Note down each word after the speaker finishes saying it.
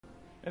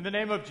In the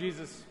name of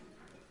Jesus,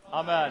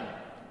 amen.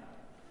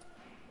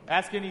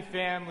 Ask any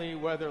family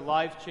whether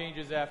life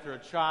changes after a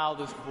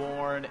child is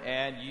born,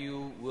 and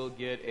you will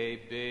get a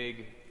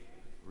big,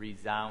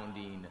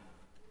 resounding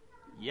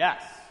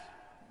yes.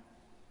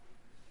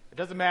 It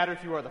doesn't matter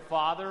if you are the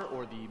father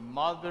or the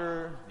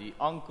mother, the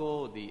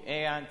uncle, the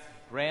aunt,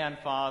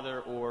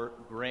 grandfather, or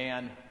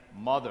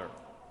grandmother.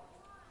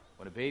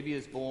 When a baby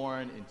is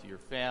born into your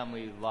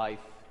family,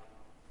 life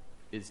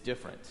is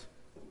different.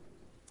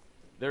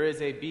 There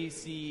is a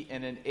BC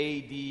and an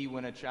AD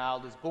when a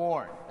child is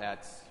born.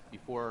 That's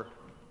before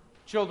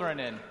children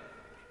and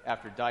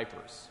after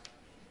diapers.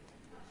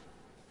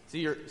 See,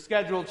 your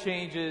schedule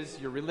changes,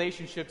 your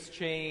relationships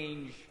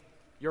change,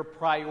 your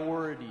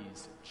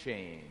priorities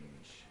change.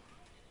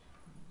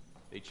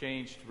 They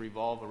change to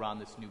revolve around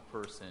this new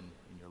person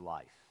in your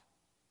life.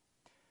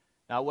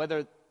 Now,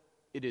 whether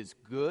it is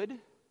good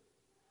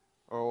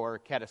or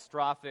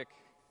catastrophic,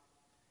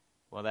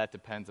 well, that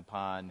depends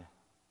upon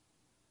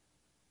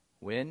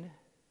when,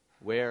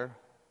 where,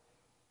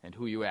 and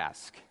who you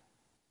ask.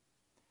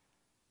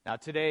 Now,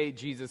 today,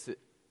 Jesus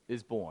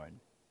is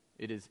born.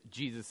 It is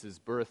Jesus'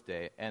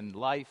 birthday, and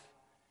life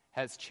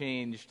has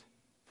changed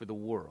for the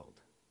world.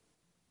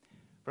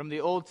 From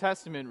the Old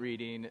Testament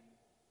reading,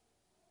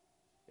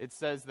 it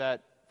says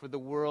that for the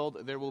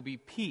world there will be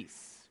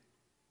peace.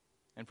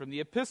 And from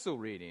the epistle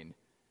reading,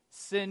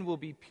 sin will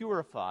be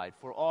purified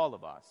for all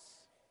of us.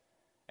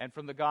 And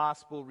from the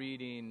gospel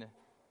reading,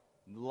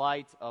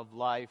 light of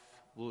life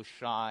will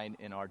shine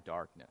in our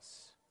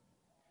darkness.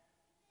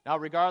 Now,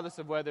 regardless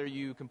of whether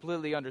you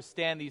completely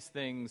understand these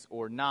things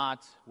or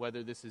not,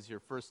 whether this is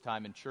your first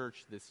time in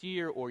church this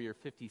year or your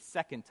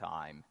 52nd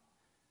time,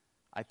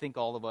 I think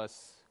all of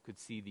us could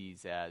see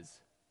these as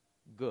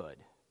good.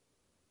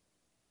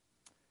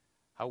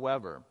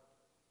 However,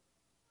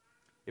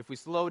 if we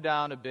slow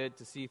down a bit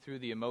to see through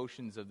the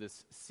emotions of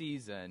this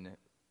season,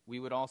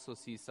 we would also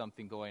see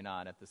something going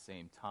on at the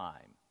same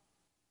time.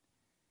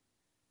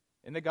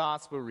 In the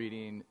gospel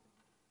reading,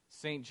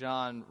 St.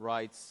 John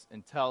writes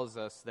and tells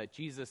us that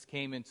Jesus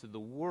came into the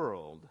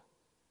world,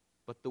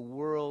 but the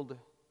world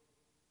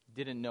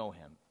didn't know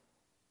him.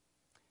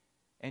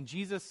 And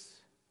Jesus,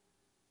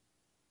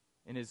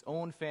 in his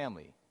own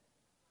family,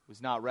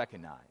 was not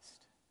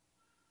recognized.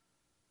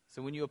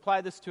 So when you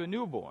apply this to a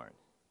newborn,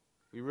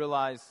 we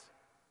realize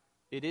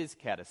it is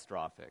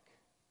catastrophic.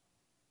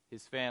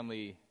 His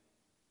family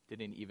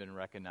didn't even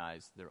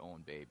recognize their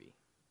own baby.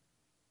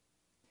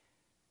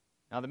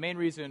 Now, the main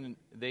reason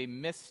they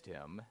missed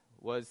him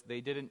was they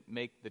didn't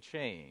make the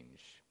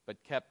change,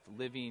 but kept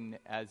living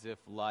as if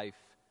life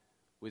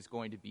was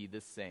going to be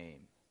the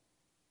same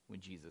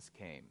when Jesus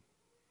came.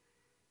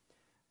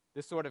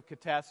 This sort of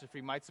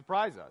catastrophe might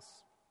surprise us.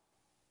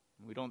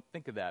 We don't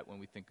think of that when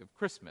we think of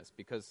Christmas,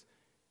 because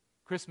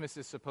Christmas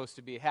is supposed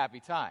to be a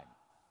happy time,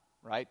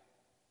 right?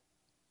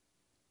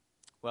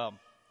 Well,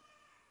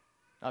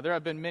 now there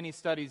have been many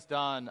studies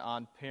done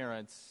on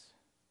parents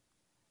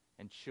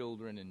and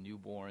children and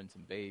newborns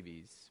and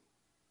babies.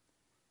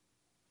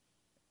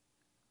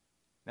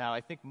 Now,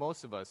 I think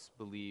most of us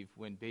believe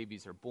when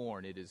babies are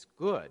born, it is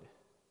good.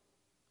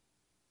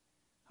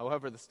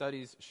 However, the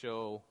studies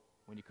show,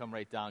 when you come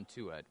right down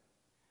to it,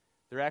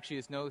 there actually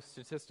is no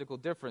statistical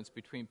difference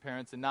between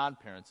parents and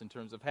non-parents in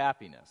terms of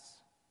happiness.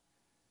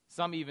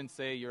 Some even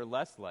say you're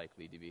less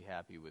likely to be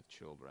happy with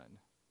children.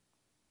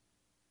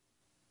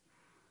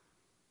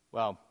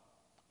 Well,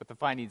 what the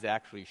findings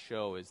actually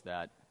show is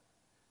that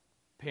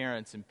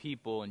parents and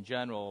people in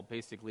general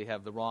basically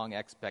have the wrong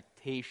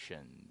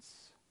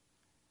expectations.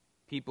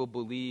 People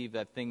believe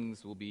that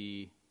things will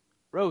be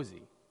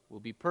rosy, will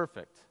be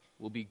perfect,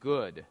 will be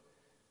good,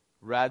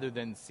 rather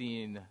than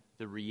seeing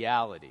the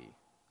reality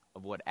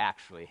of what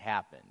actually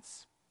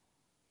happens.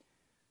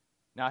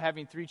 Now,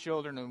 having 3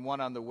 children and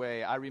 1 on the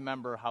way, I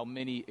remember how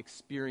many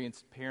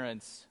experienced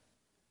parents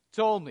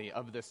told me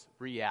of this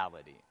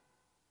reality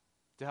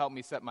to help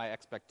me set my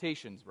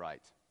expectations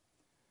right.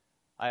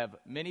 I have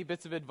many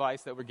bits of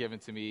advice that were given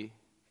to me.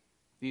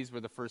 These were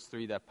the first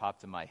 3 that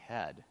popped in my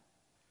head.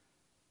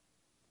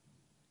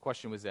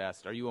 Question was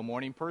asked, are you a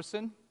morning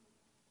person?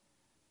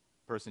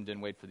 Person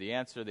didn't wait for the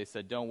answer. They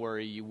said, don't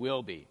worry, you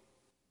will be.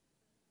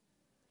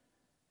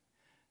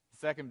 The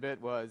second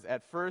bit was,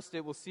 at first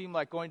it will seem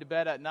like going to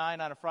bed at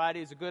 9 on a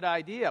Friday is a good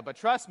idea, but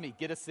trust me,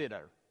 get a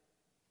sitter.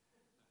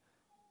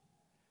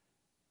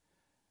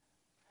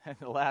 And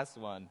the last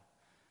one,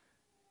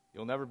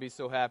 you'll never be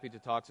so happy to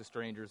talk to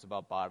strangers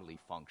about bodily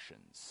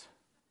functions.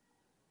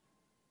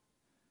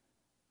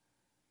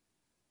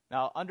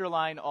 Now,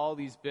 underlying all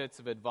these bits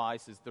of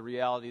advice is the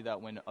reality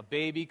that when a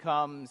baby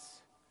comes,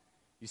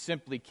 you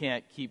simply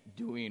can't keep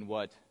doing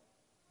what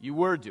you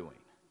were doing.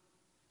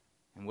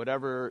 And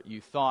whatever you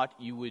thought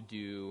you would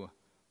do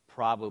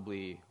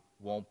probably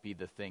won't be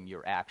the thing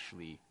you're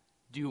actually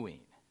doing.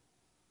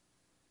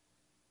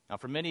 Now,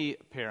 for many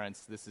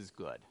parents, this is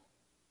good.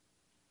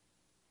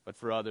 But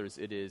for others,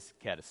 it is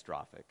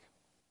catastrophic.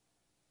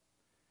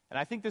 And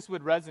I think this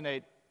would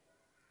resonate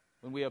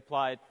when we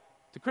apply it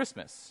to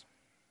Christmas.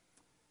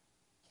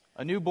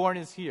 A newborn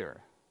is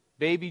here.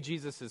 Baby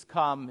Jesus has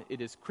come.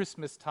 It is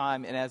Christmas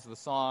time, and as the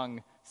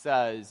song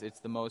says, it's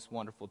the most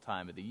wonderful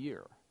time of the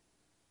year.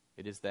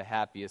 It is the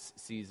happiest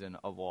season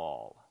of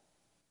all.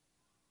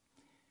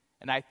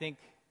 And I think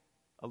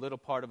a little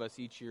part of us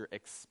each year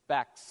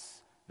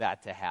expects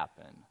that to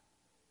happen,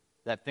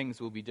 that things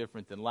will be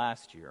different than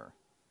last year.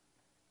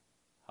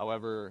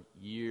 However,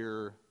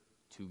 year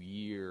to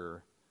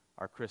year,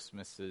 our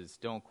Christmases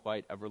don't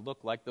quite ever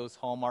look like those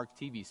Hallmark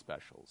TV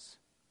specials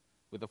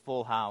with a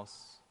full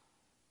house,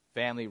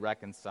 family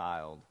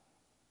reconciled,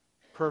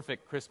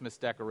 perfect Christmas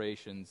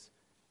decorations,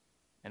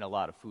 and a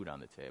lot of food on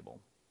the table.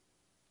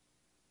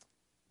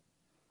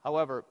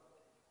 However,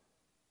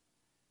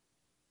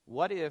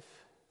 what if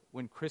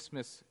when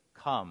Christmas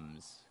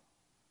comes,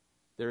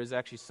 there is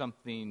actually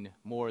something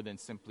more than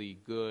simply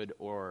good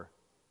or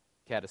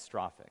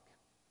catastrophic?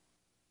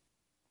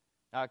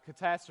 Now,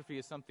 catastrophe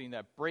is something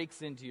that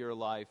breaks into your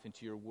life,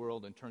 into your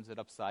world, and turns it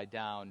upside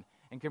down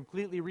and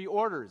completely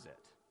reorders it.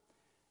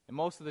 And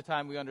most of the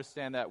time we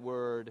understand that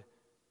word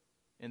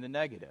in the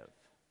negative.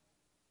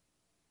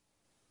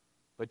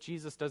 But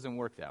Jesus doesn't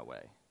work that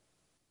way.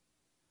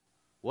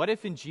 What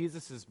if in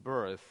Jesus'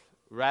 birth,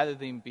 rather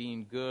than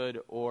being good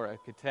or a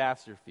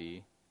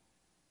catastrophe,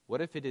 what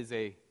if it is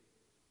a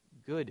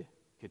good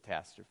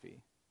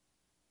catastrophe?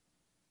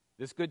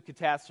 This good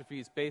catastrophe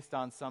is based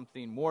on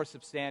something more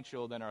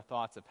substantial than our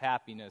thoughts of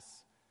happiness,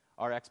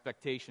 our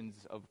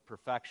expectations of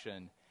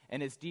perfection,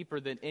 and is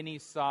deeper than any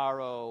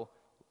sorrow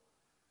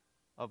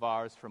of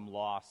ours from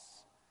loss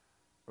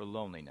or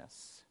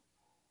loneliness.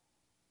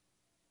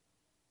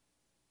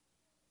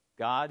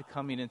 God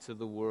coming into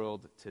the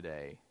world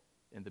today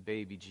in the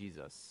baby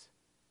Jesus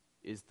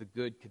is the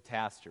good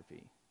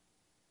catastrophe,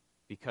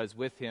 because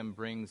with him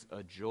brings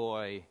a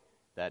joy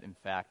that in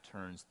fact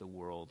turns the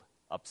world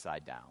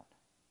upside down.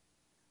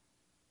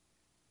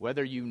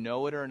 Whether you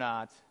know it or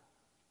not,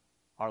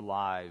 our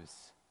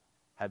lives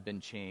have been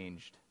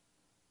changed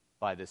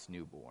by this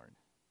newborn.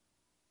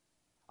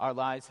 Our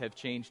lives have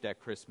changed at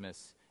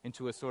Christmas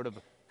into a sort of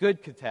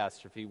good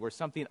catastrophe where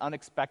something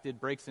unexpected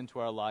breaks into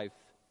our life,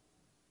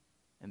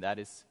 and that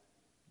is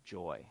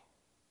joy.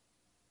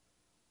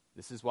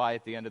 This is why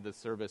at the end of the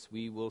service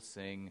we will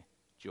sing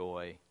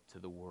Joy to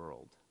the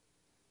World.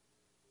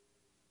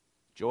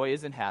 Joy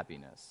isn't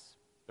happiness,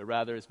 but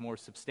rather is more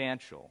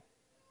substantial,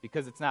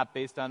 because it's not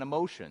based on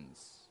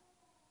emotions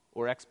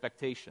or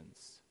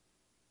expectations.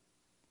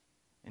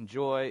 And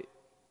joy,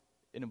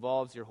 it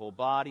involves your whole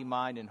body,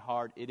 mind, and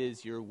heart. It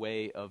is your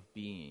way of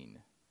being.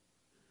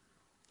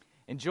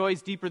 And joy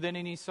is deeper than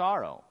any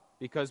sorrow,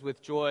 because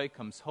with joy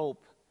comes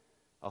hope,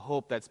 a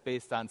hope that's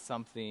based on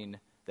something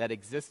that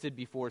existed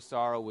before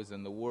sorrow was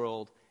in the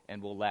world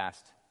and will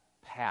last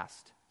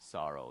past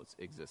sorrow's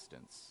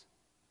existence.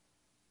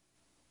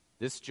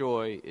 This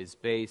joy is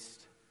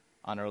based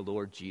on our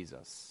Lord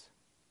Jesus,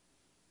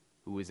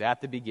 who is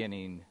at the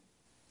beginning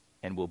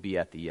and will be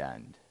at the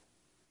end.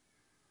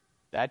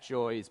 That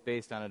joy is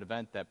based on an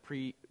event that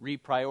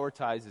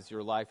reprioritizes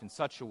your life in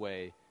such a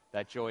way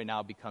that joy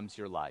now becomes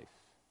your life.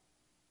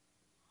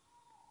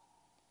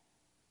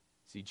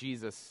 See,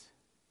 Jesus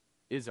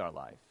is our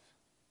life,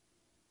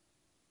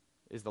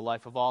 is the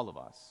life of all of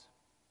us.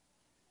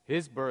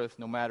 His birth,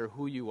 no matter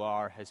who you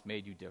are, has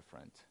made you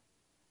different.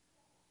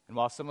 And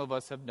while some of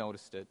us have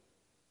noticed it,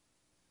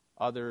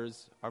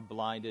 others are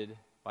blinded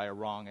by our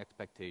wrong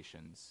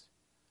expectations.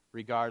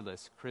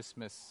 Regardless,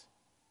 Christmas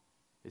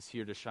is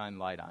here to shine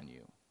light on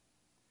you,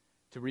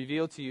 to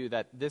reveal to you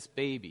that this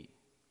baby,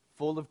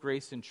 full of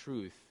grace and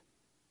truth,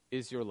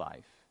 is your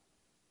life,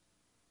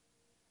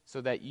 so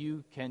that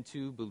you can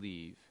too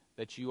believe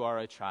that you are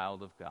a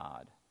child of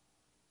God,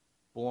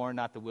 born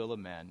not the will of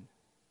men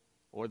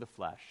or the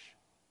flesh,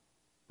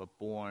 but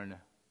born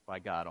by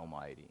God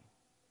Almighty.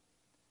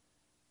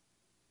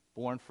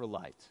 Born for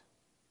light,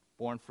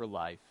 born for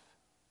life,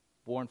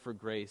 born for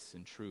grace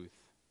and truth.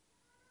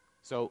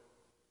 So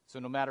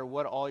no matter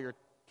what all your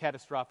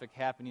catastrophic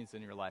happenings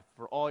in your life,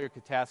 for all your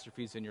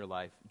catastrophes in your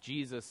life,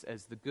 Jesus,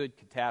 as the good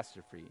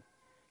catastrophe,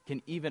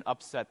 can even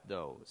upset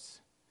those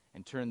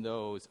and turn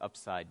those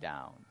upside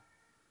down,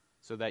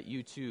 so that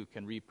you too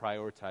can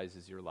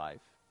reprioritize your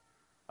life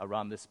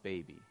around this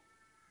baby,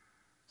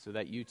 so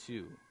that you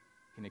too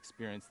can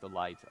experience the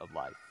light of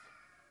life.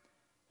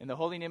 In the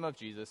holy name of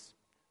Jesus,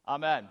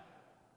 amen.